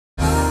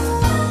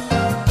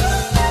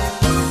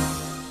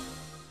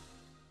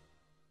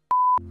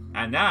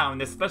And now in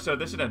this special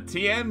edition of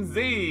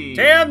TMZ.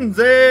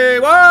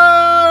 TMZ!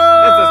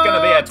 Whoa! This is gonna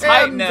be a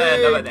titan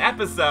of an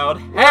episode.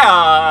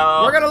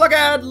 Hell! We're gonna look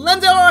at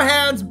Lindsay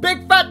Lohan's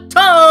big fat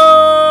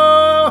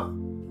toe!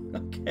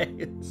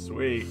 Okay.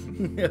 Sweet.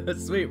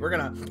 Sweet. We're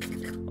gonna...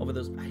 Oh, but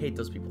those... I hate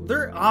those people.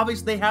 They're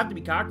obvious. They have to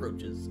be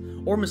cockroaches.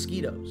 Or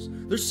mosquitoes.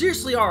 There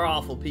seriously are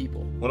awful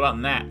people. What about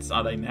gnats?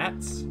 Are they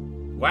gnats?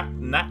 What?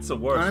 Gnats are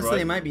worse, Honestly, right?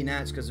 they might be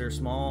gnats because they're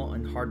small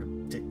and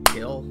hard to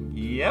kill.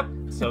 Yep,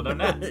 so they're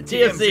gnats.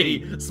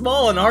 TMZ.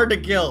 Small and hard to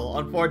kill,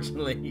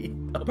 unfortunately.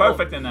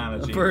 Perfect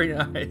analogy. Very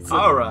nice.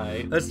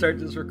 Alright. Let's start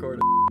this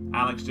recording.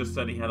 Alex just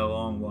said he had a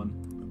long one.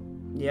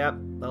 Yep,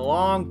 the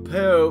long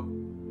poop.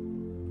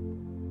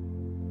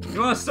 You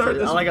want to start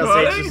this I like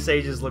recording? how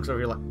Sage just looks over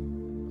here like...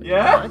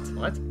 Yeah?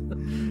 What?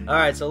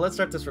 Alright, so let's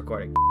start this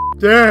recording.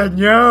 Dad,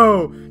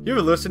 yo! You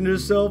ever listen to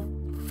yourself?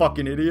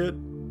 Fucking idiot.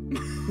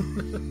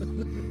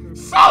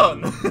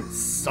 Son!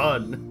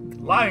 Son.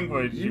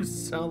 Language. You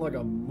sound like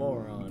a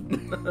moron.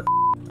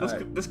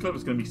 This clip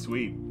is gonna be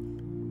sweet.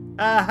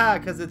 Aha,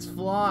 because it's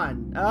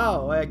flan.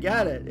 Oh, I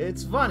get it.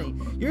 It's funny.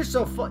 You're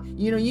so fun.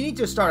 You know, you need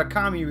to start a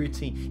comedy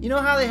routine. You know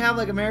how they have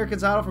like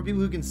American Idol for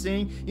people who can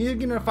sing? You're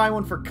gonna find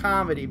one for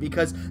comedy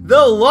because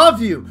they'll love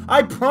you.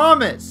 I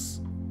promise.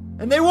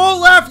 And they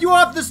won't laugh you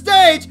off the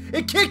stage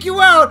and kick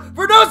you out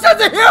for no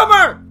sense of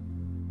humor.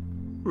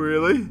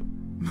 Really?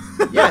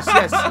 Yes,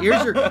 yes.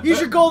 Here's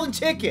your golden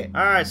ticket.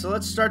 All right, so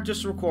let's start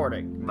this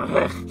recording.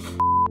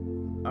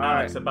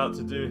 Alex about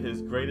to do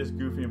his greatest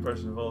Goofy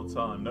impression of all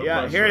time. No yeah,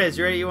 pressure. here it is.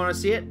 You ready? You want to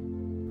see it?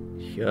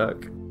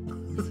 Yuck.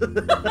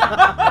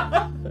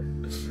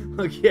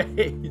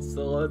 Okay,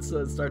 so let's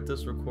start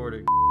this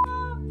recording.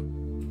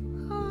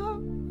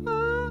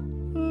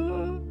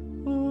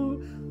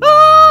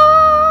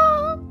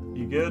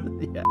 You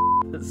good? Yeah.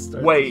 Let's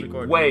start this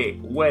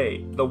recording.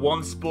 Wait. The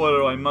one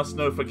spoiler I must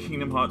know for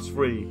Kingdom Hearts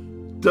 3.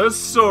 Does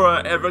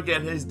Sora ever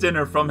get his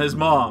dinner from his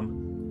mom?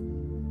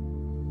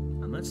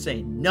 I'm not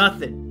saying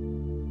nothing.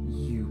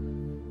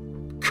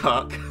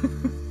 Cuck.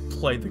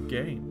 Play the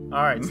game.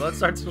 Alright, so let's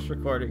start this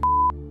recording.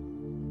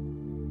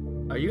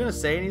 Are you gonna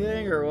say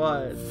anything or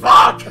what?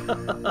 Fuck!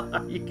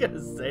 Are you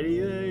gonna say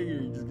anything or are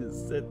you just gonna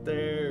sit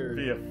there?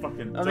 Be a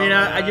fucking I mean,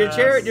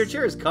 your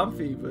chair is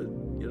comfy, but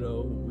you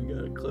know, we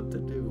got a clip to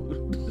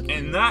do.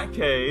 In that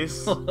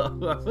case...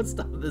 Let's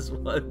stop this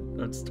one.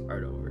 Let's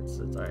start over. It's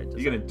alright.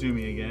 You gonna do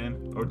me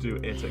again? Or do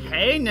it again?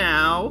 Hey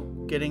now!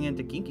 Getting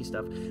into kinky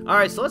stuff.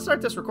 Alright, so let's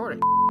start this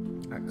recording.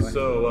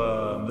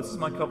 So, this is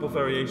my couple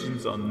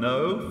variations on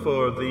No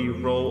for the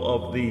role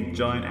of the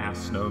giant ass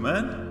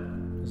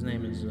snowman. His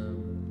name is,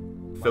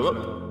 Philip?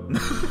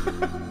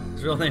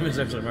 His real name is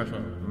actually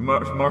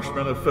Marshmallow.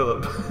 Marshmallow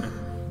Philip.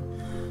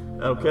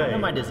 Okay. I know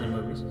my Disney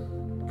movies.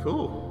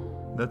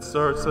 Cool. That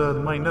starts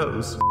my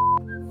nose.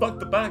 Fuck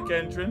the back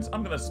entrance.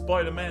 I'm gonna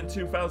Spider-Man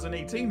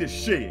 2018 this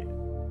shit.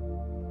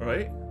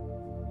 Right?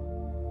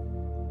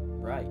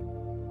 Right.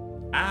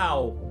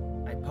 Ow.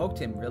 I poked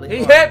him really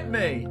He hard. hit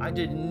me! I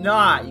did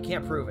not. You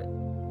can't prove it.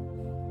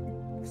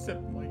 Except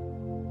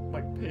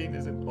my pain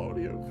is in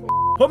audio.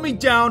 Put me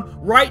down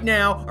right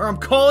now or I'm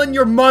calling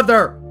your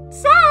mother.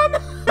 Son!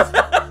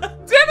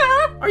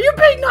 Dinner! Are you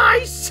being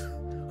nice?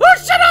 Who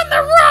shit on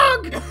the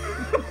rug?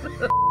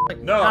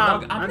 No,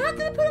 I'm not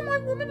gonna put on my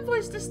woman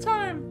voice this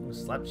time.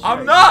 Slap shit.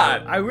 I'm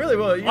not! I really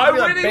will. You I be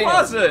like, really "Bam,"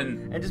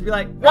 wasn't! And just be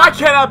like, Why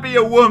can't I be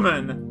a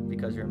woman?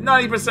 Because you're a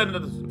man. 90%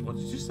 of the... What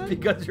did you say?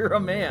 Because you're a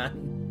man.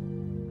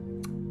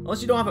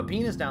 Unless you don't have a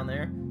penis down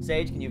there.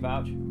 Sage, can you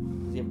vouch?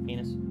 Does he have a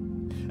penis?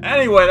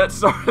 Anyway, let's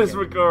start this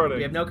recording.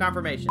 We have no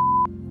confirmation.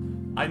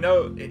 I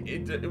know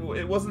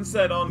it wasn't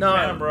said on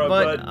camera,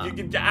 but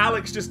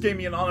Alex just gave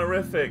me an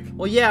honorific.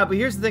 Well, yeah, but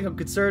here's the thing I'm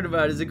concerned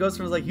about is it goes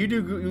from like you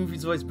do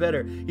Goofy's voice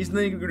better. He's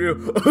thinking gonna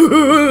do.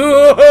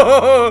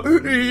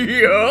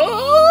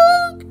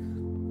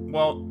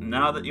 Well,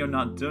 now that you're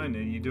not doing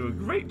it, you do a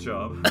great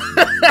job.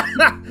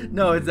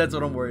 No, that's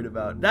what I'm worried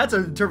about. That's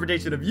an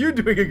interpretation of you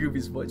doing a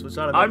Goofy's voice, which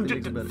I'm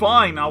just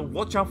fine. I'll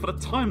watch out for the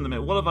time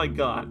limit. What have I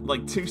got?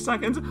 Like 2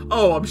 seconds?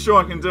 Oh, I'm sure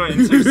I can do it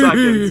in 2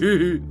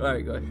 seconds. All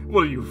right, go ahead.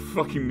 What are you,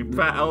 fucking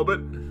fat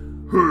Albert?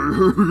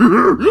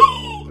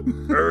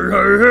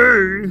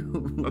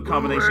 A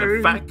combination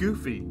of fat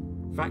Goofy,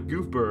 fat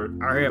Goof Bird.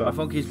 Hurry up! My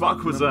phone keeps.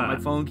 Fuck was that? My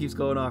phone keeps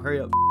going off. Hurry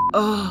up!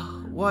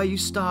 Oh, why are you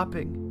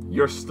stopping?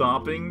 You're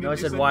stopping? No, I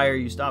said, why are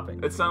you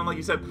stopping? It sounded like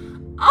you said,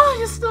 oh,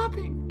 you're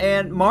stopping.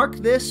 And mark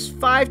this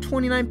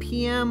 5:29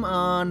 p.m.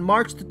 on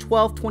March the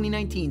 12th,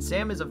 2019.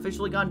 Sam has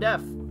officially gone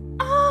deaf.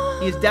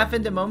 He's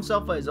deafened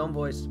himself by his own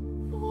voice.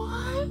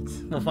 What?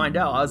 We'll find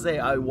out. I'll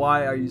say,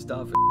 why are you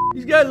stopping?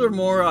 These guys are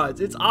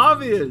morons. It's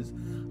obvious.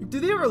 Do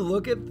they ever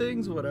look at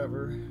things?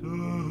 Whatever.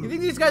 You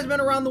think these guys have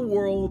been around the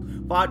world,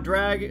 fought in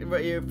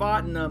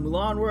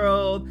Mulan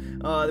World,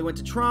 they went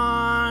to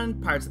Tron,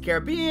 Pirates of the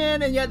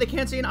Caribbean, and yet they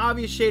can't see an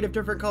obvious shade of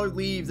different colored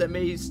leaves that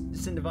may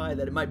signify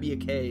that it might be a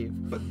cave.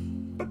 But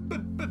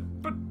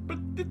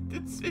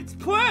it's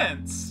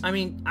plants. I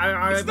mean,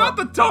 it's not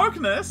the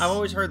darkness. I've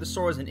always heard the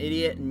Sora's an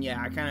idiot, and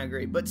yeah, I kind of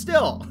agree. But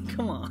still,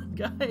 come on,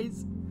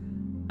 guys.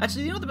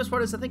 Actually, you know what the best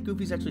part is? I think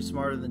Goofy's actually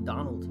smarter than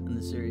Donald in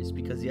the series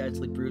because he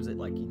actually proves it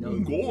like he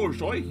knows.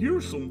 Gosh, I hear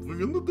something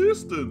in the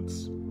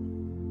distance.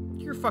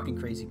 You're fucking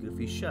crazy,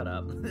 Goofy. Shut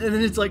up. And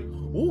then it's like,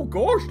 oh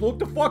gosh, look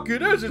the fuck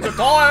it is. It's a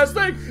tall ass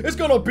thing. It's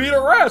gonna beat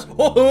our ass.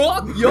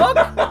 Yuck.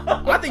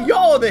 I think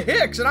y'all are the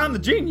hicks and I'm the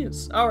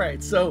genius. All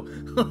right, so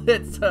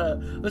let's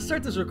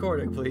start this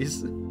recording,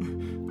 please.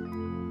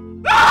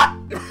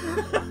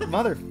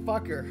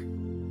 Motherfucker.